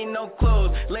can leave no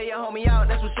clues. Lay your homie out,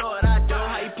 that's for sure what I do.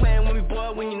 How you playing with me,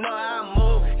 boy, when you know how I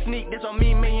move? Sneak this on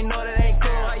me, man, you know that ain't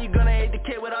cool. How you gonna hate the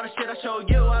kid with all the shit I show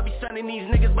you? I be sunning these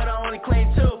niggas, but I only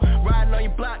claim two. Riding on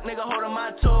your block, nigga, holding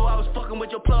my tool. I was fucking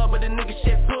with your plug, but the nigga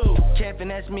shit flew.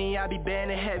 Champion ask me, I be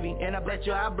banding heavy. And I bet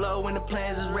you I blow when the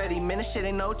plans is ready. Man, this shit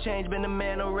ain't no change, been a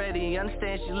man already.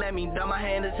 Understand she let me, though my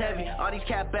hand is heavy. All these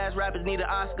cap ass rappers need an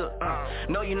Oscar.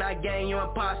 No, you not gang, you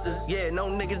imposters. Yeah, no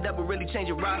niggas that will really change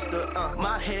your roster.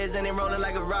 My heads and they rolling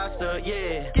like a roster.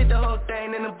 Yeah, get the whole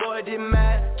thing and the boy did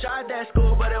mad. Tried that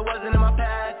school, but it wasn't in my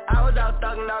path. I was out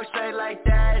thugging out straight like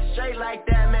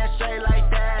that, man, straight like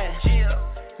that. Yeah.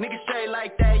 Nigga straight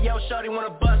like that, yo, shorty wanna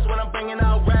bust when I'm bringing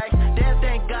out racks. Damn,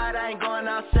 thank God I ain't going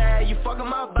outside. You fucking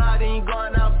my body, you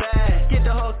going out bad. Get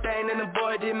the whole thing and the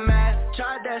boy did mad.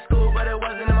 Tried that school, but it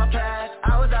wasn't in my past.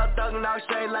 I was out thugging out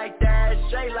straight like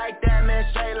that, man,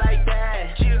 straight like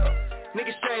that. Yeah.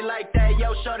 Nigga straight like that,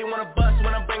 yo, shorty wanna bust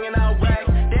when I'm bringing out racks.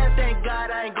 Damn, thank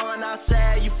God I ain't going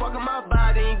outside. You fucking my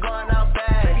body, you going out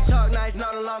bad. Baby talk nice,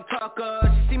 not a long talker.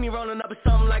 She see me rolling up with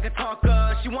something like a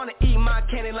Tonka. She wanna eat my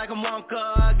candy like a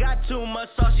Wonka. Got too much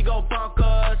sauce, she go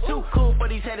bonkers. Too cool for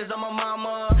these haters on my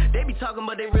mama. They be talking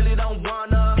but they really don't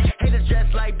wanna. Haters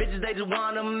dressed like bitches, they just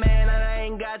wanna. Man, I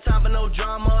ain't got time for no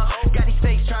drama. Got these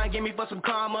fakes trying to get me for some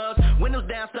commas. Windows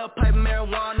down, still pipe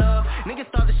marijuana. Niggas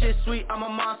thought the shit sweet, I'm a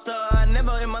monster.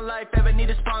 Never in my life ever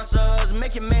needed sponsors.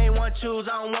 Make your main one choose,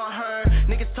 I don't want her.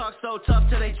 Niggas talk so tough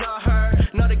till they jaw her.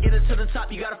 Know to get it to the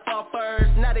top, you gotta fall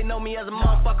first. Now they know me as a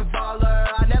motherfucking baller.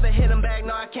 I never hit them back,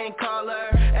 no I can't call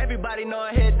her. Everybody know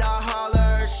I hit dog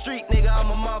holler. Street nigga, I'm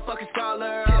a motherfucking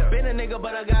scholar. I've been a nigga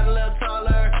but I got a little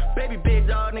taller. Baby big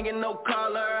dog, nigga no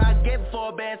collar. I gave her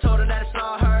 4 bands, told her that I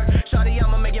saw her. Shawty,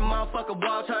 I'ma make your motherfucker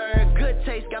walls her. Good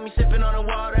taste, got me sipping on the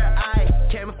water. I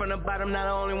came from the bottom, now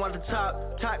I only want the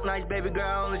top. Talk nice, baby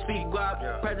girl, only speak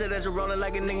guap. Presidential rolling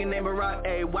like a nigga named Barack.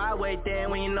 Ayy, why wait then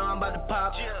when you know I'm about to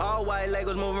pop? All white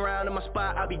Legos moving around in my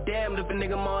spot. I'll be damned if a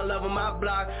nigga more in love with my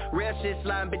block. Real shit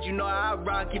slime, bitch, you know I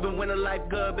rock. Even when the life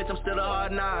good, bitch, I'm still a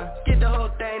hard knock. Get the whole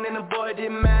thing and the boy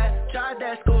did mad. Tried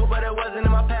that school, but it wasn't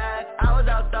in my path. I was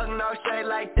out thugging out straight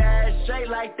like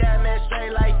that, man,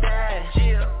 straight like that.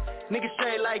 Yeah. Nigga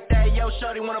straight like that, yo,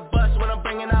 shorty wanna bust when I'm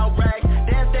bringing out racks.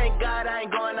 Damn, thank God I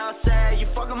ain't going outside. You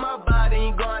fucking my body,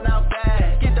 you going out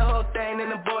bad. Get the whole thing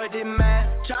and the boy did mad.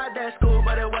 Tried that school,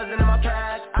 but it wasn't in my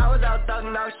past. I was out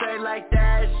thugging out straight like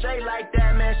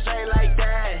that, man, straight like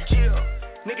that.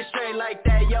 Yeah. Nigga straight like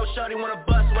that, yo, shorty wanna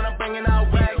bust when I'm bringing out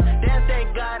racks. Damn,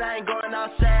 thank God I ain't going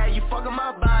outside. You fucking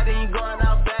my body, you going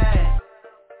out bad.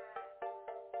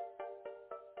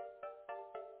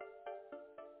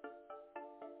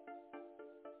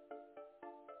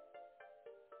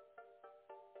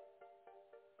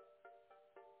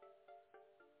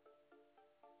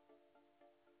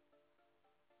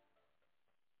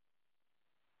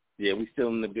 Yeah, we still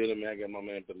in the building, man. I got my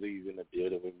man Believe in the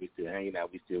building. We still hanging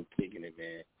out. We still kicking it,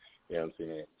 man. You know what I'm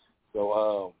saying?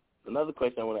 So another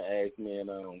question I want to ask, man,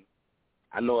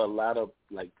 I know a lot of,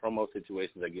 like, promo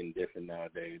situations are getting different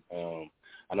nowadays.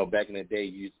 I know back in the day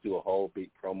you used to do a whole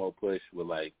big promo push with,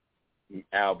 like,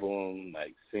 album,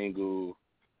 like, single,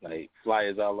 like,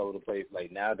 flyers all over the place.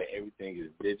 Like, now that everything is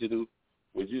digital,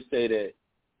 would you say that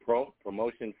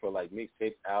promotion for, like,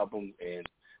 mixtapes, albums, and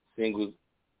singles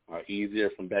are easier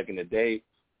from back in the day,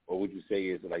 or would you say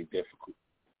it's, like, difficult?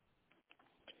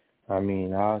 I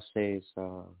mean, I'll say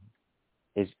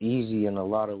it's easy in a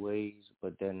lot of ways,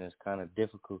 but then it's kind of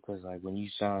difficult because, like, when you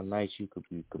sound nice, you could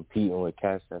be competing with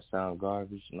cats that sound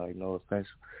garbage. Like, no offense,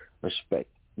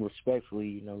 respectfully,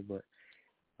 you know,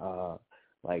 but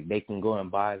like, they can go and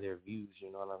buy their views,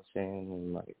 you know what I'm saying?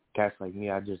 And, like, cats like me,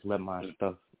 I just let my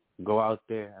stuff go out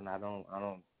there, and I don't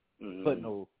put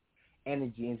no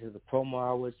energy into the promo,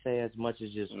 I would say, as much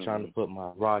as just trying to put my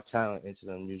raw talent into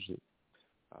the music.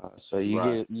 So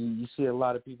you see a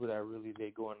lot of people that really,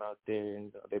 they going out there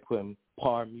and they putting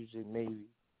par music maybe,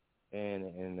 and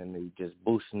then they just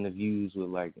boosting the views with,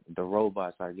 like, the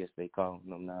robots, I guess they call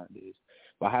them nowadays.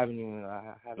 But I haven't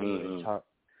really talked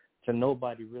to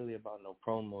nobody really about no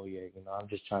promo yet. You know, I'm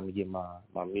just trying to get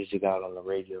my music out on the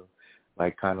radio,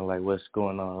 like, kind of like what's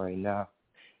going on right now.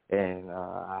 And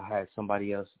I had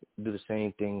somebody else do the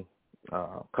same thing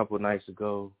a couple of nights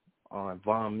ago on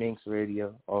Von Mink's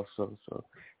radio also. So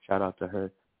shout out to her.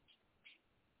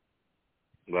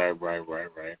 Right.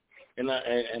 And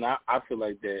I feel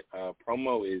like that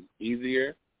promo is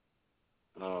easier.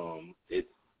 It's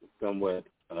somewhat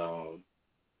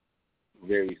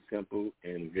very simple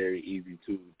and very easy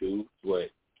to do, but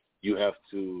you have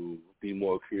to be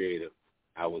more creative.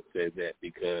 I would say that,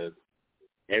 because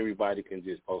everybody can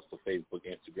just post to Facebook,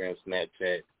 Instagram,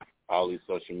 Snapchat, all these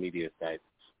social media sites.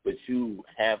 But you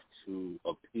have to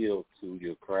appeal to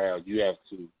your crowd. You have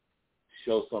to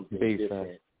show something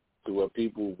different to where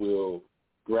people will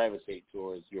gravitate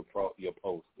towards your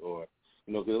post. Or,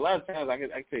 you know, because a lot of times, I can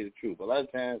tell you the truth, a lot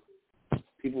of times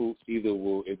people either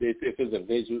will, if it's a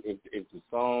visual, if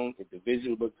the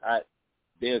visual looks hot,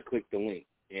 they'll click the link.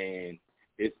 And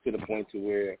it's to the point to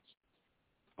where,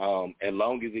 as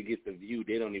long as it gets a view,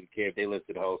 they don't even care if they listen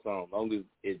to the whole song. As long as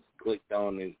it's clicked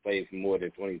on and plays for more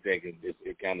than 20 seconds,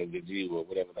 it kind of the view or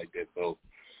whatever like that. So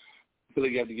I feel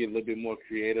like you have to get a little bit more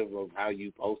creative of how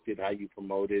you post it, how you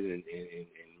promote it, and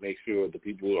make sure the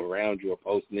people around you are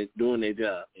posting it, doing their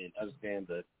job, and understand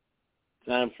the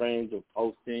time frames of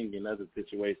posting and other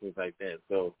situations like that.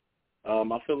 So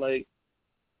I feel like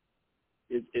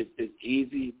it's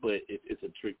easy, but it's a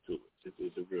trick to it.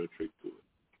 It's a real trick to it.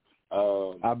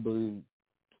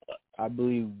 I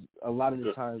believe a lot of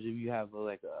the times if you have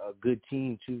a good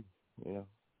team too, you know.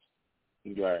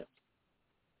 Right.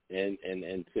 And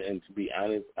to be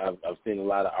honest, I've seen a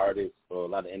lot of artists or a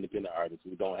lot of independent artists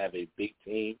who don't have a big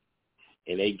team,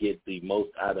 and they get the most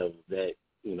out of that,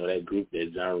 you know, that group,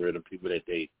 that genre, the people that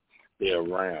they're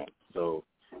around. So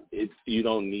you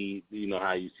don't need, you know,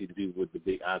 how you see the people with the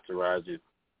big entourages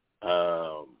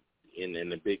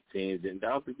and the big teams, and I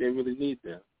don't think they really need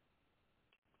them.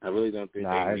 I really don't think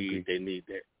they need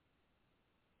that.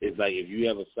 It's like if you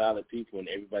have a solid people and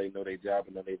everybody know their job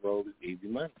and know their role, it's easy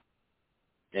money.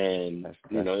 And,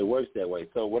 you know, it works that way.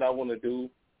 So what I want to do,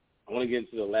 I want to get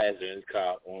into the last one. It's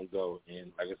called On Go.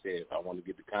 And like I said, I want to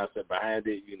get the concept behind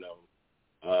it, you know,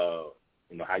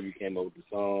 how you came up with the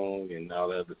song and all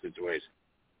the other situations.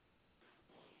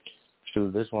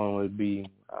 Sure, this one would be,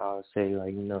 I'll say,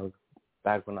 like, you know,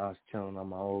 back when I was chilling on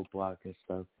my old block and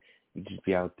stuff, you just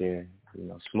be out there, you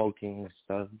know, smoking and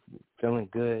stuff, feeling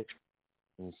good,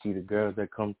 and you see the girls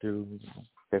that come through.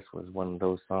 This was one of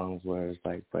those songs where it's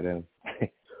like, for them.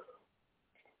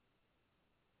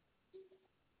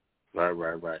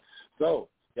 Right. So,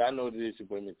 y'all know that it's your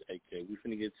boy, Mr. AK. We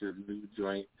finna get to the new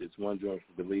joint. This one joint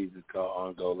from Belize is called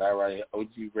On Go. Larry,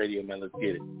 OG Radio, man, let's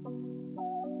get it.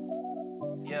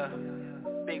 Yeah,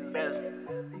 Big Best.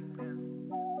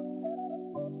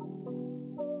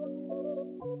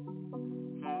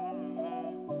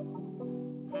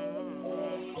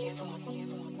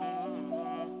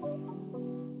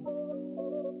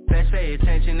 Pay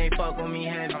attention, they fuck with me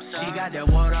heavy. She got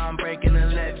that water, I'm breaking the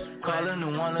levee. Call her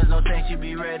New Orleans, don't think she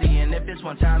be ready. And if it's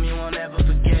one time, you won't ever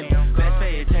forget me. Best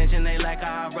pay attention, they like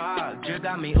how I rock. Drip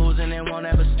got me oozing and won't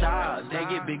ever stop. They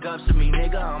get big ups to me,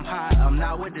 nigga, I'm hot. I'm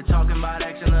not with the talking about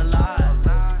action a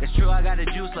lot. It's true, I got a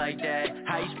juice like that.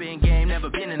 How you spin game, never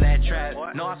been in that trap.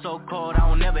 No, I'm so cold, I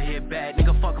won't never hit back.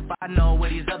 Nigga, fuck if I know where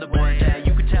these other boys at.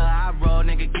 You can tell I roll,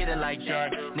 nigga, get it like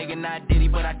that. Nigga, not Diddy,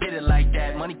 but I did it like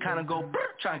that. Money kinda go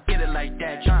tryna get it like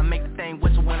that. Tryna make the thing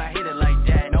whistle when I hit it like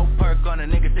that. No perk on a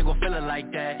nigga, still gon' feel it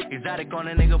like that. Exotic on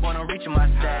a nigga, but I'm reaching my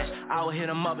stash. I will hit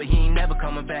him up, but he ain't never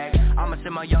coming back. I'ma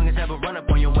send my youngest have a run up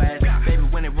on your ass. Baby,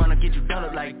 when they run up, get you done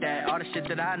up like that. All the shit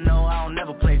that I know, I don't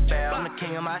never play fair. I'm the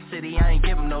king of my city, I ain't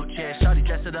give him no chance. Shorty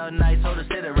dressed it up nice, hold her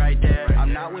sit it right there.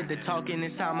 I'm not with the talking,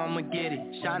 this time I'ma get it.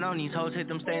 Shine on these hoes, hit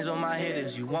them stains on my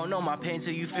hitters. You won't know my pain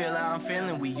till you feel how I'm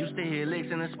feeling. We used to hit licks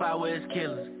in the spot where it's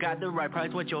killers. Got the right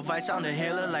price with your vice on the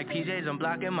healer. Like PJs, I'm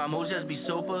blocking, my moves just be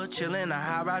super. Chillin', I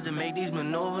high rise and make these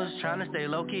maneuvers. Tryna stay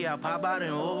low key, I pop out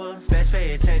and over. Best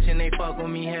pay attention, they fuck with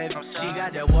me heavy. She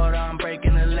got that water, I'm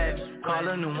breaking the levee. Call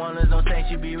her New Orleans, don't think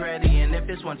she be ready. And if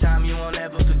it's one time, you won't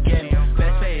ever forget me.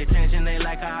 Best pay attention, they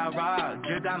like how I rock.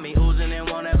 Drip got me oozing and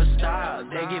won't ever stop.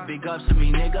 They get big ups to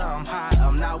me, nigga, I'm hot.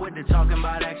 I'm not with the talking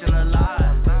about action a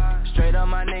lot. Straight up,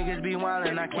 my niggas be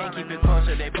wildin', I can't keep it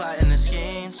closer, they plotting the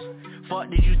schemes. Fuck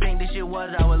did you think this shit was?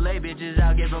 I would lay bitches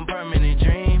out, give them permanent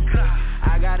dreams.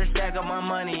 I gotta stack up my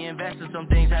money, invest in some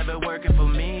things, have it working for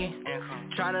me.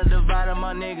 Tryna divide up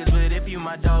my niggas, but if you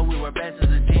my dog, we work best as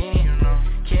a team.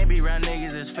 Can't be around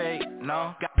niggas, it's fake,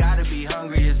 no. Gotta be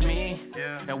hungry as me.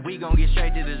 And we gon' get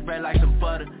straight to this bread like some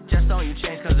butter. Just don't you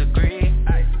change cause of greed.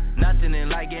 Nothing in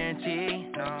life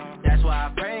guaranteed. That's why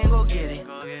I pray and go get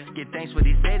it. Get thanks for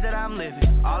these days that I'm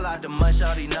living. All out the mud,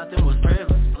 shawty, nothing was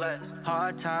privileged.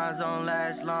 Hard times don't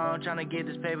last long. Tryna get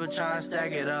this paper, tryna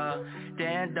stack it up.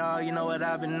 Damn dog, you know what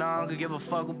I've been on. Could give a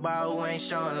fuck about who ain't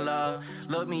showing love.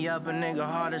 Look me up, a nigga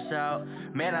hardest out.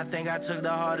 Man, I think I took the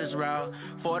hardest route.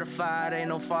 Fortified, ain't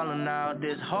no falling out.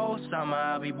 This whole summer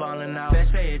I'll be ballin' out.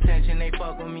 Best pay attention, they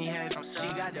fuck with me heavy.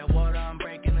 She got that water, I'm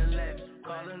breaking the levee.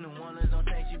 Call her New Orleans, don't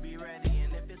think she be ready.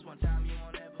 And if it's one time, you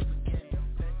won't ever forget me.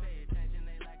 Best pay attention,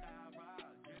 they like how I rock.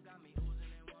 Drip got me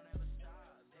oozing and won't ever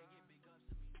stop. They get big ups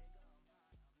to me,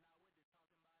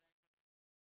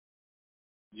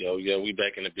 nigga. Yo, we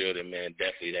back in the building, man.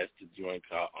 Definitely, that's the joint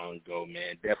called On Go,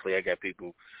 man. Definitely, I got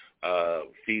people.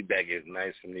 Feedback is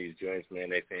nice from these joints,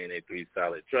 man. They saying they 3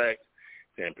 solid tracks.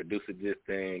 Saying producer this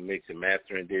thing, mix and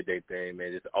mastering did their thing,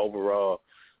 man. Just overall,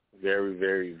 Very,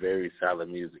 very, very solid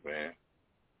music, man.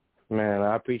 Man,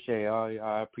 I appreciate all y'all.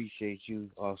 I appreciate you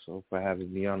also for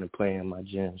having me on and playing my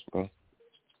jams, bro.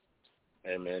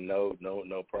 Hey, man, no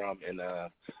problem. And I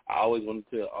always want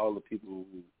to tell all the people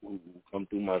who come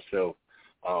through my show,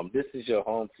 this is your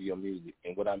home for your music.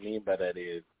 And what I mean by that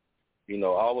is,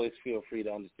 always feel free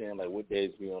to understand, like, what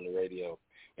days we on the radio.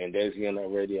 And days we on that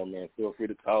radio, man, feel free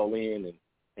to call in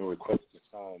and request a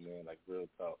song, man, like real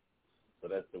talk. So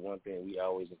that's the one thing we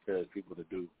always encourage people to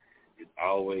do. Is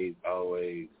always, you know what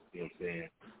I'm saying,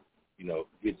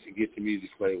 get your music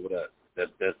played with us.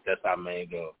 That's our main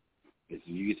goal. If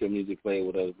you get your music played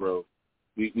with us, bro,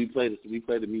 we play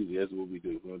the music. That's what we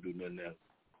do. We don't do nothing else.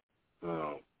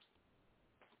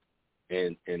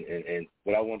 And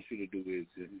what I want you to do is,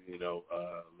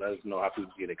 let us know how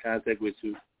people get in contact with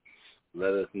you.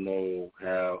 Let us know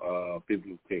how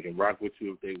people can rock with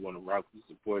you if they want to rock with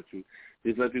you, support you.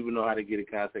 Just let people know how to get in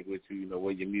contact with you,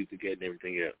 where your music at and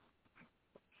everything else.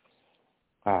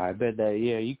 I bet that,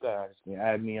 yeah, you guys can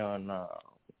add me on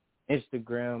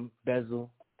Instagram, Bezel,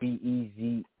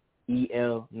 BEZEL94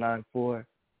 on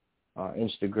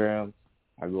Instagram.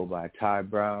 I go by Ty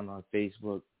Brown on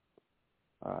Facebook.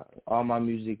 All my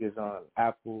music is on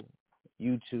Apple,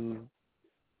 YouTube,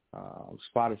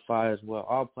 Spotify as well.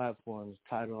 All platforms,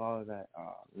 Tidal, all of that.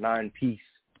 9 Piece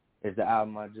is the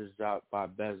album I just dropped by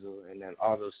Bezel, and then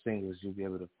all those singles you'll be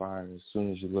able to find as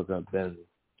soon as you look up Bezel.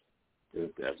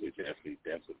 Definitely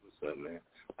what's up, man.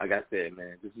 Like I said,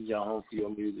 man, this is your home for your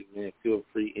music, man. Feel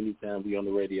free anytime we on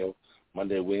the radio,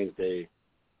 Monday,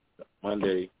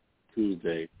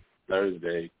 Tuesday,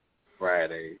 Thursday,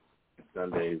 Friday, and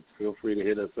Sundays. Feel free to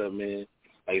hit us up, man.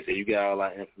 Like I said, you got all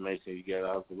our information. You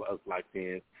got us locked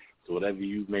in. So whatever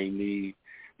you may need,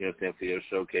 for your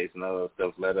showcase and all that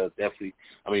stuff, let us definitely,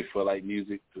 for like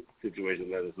music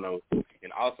situation, let us know.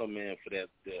 And also, man, for that,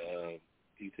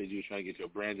 you said you were trying to get your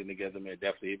branding together, man,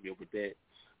 definitely hit me up with that.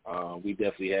 We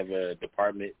definitely have a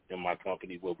department in my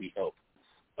company where we help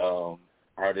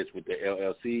artists with their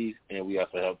LLCs, and we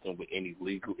also help them with any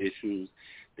legal issues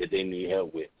that they need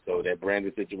help with. So that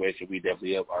branding situation, we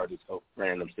definitely help artists help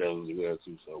brand themselves as well,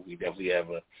 too. So we definitely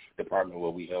have a department where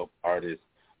we help artists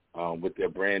with their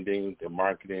branding, their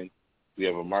marketing. We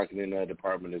have a marketing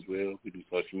department as well. We do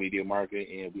social media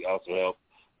marketing, and we also help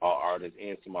all artists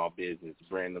and small business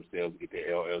brand themselves, get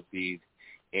their LLCs,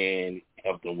 and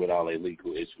help them with all their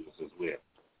legal issues as well.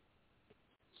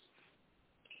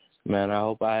 Man, I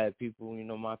hope I had people,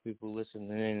 my people listening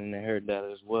in and they heard that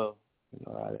as well.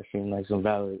 That seemed like some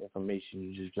valid information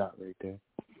you just dropped right there.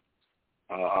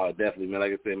 Definitely, man.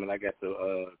 Like I said, man, I got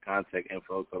the contact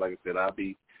info. So like I said, I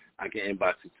can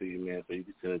inbox it to you, man, so you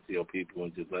can send it to your people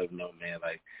and just let them know, man,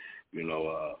 like,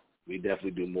 we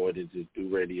definitely do more than just do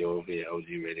radio over here at OG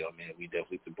Radio, man. We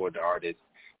definitely support the artists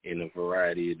in a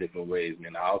variety of different ways,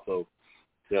 man. I also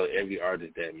tell every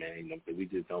artist that, man, because we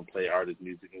just don't play artist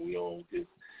music and we don't just,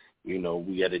 we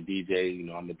got a DJ,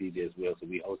 I'm a DJ as well, so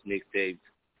we host mixtapes.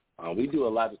 We do a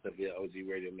lot of stuff here at OG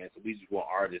Radio, man, so we just want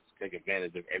artists to take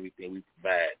advantage of everything we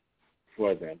provide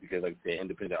for them because, like I said,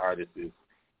 independent artists is,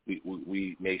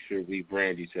 we make sure we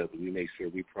brand each other. We make sure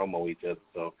we promote each other.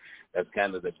 So that's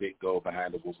kind of the big goal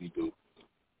behind what we do.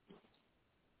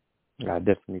 I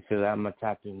definitely feel that. I'm going to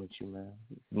tap in with you, man.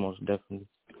 Most definitely.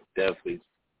 Definitely.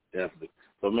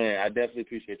 So, man, I definitely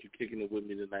appreciate you kicking it with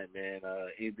me tonight, man.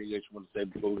 Anything else you want to say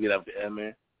before we get out the air,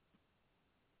 man?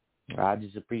 I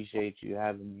just appreciate you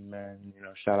having me, man.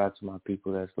 Shout out to my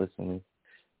people that's listening.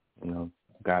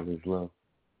 God is love.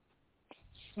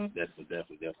 Definitely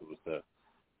what's up.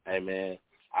 Hey, man,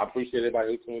 I appreciate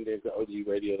everybody who tuned in to OG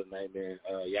Radio tonight, man.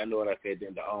 Y'all know what I said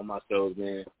then to all my shows,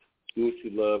 man. Do what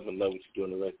you love and love what you do,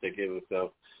 and the rest take care of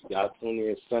yourself. Y'all tune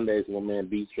in Sundays with my man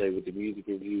B Trey with the music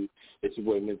review. It's your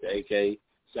boy Mr. AK.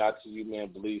 Shout out to you, man,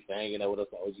 Believe, for hanging out with us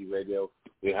on OG Radio.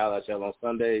 We holler at y'all on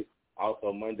Sundays.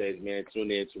 Also Mondays, man, tune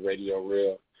in to Radio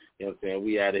Real. You know what I'm saying?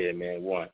 We out of here, man. One.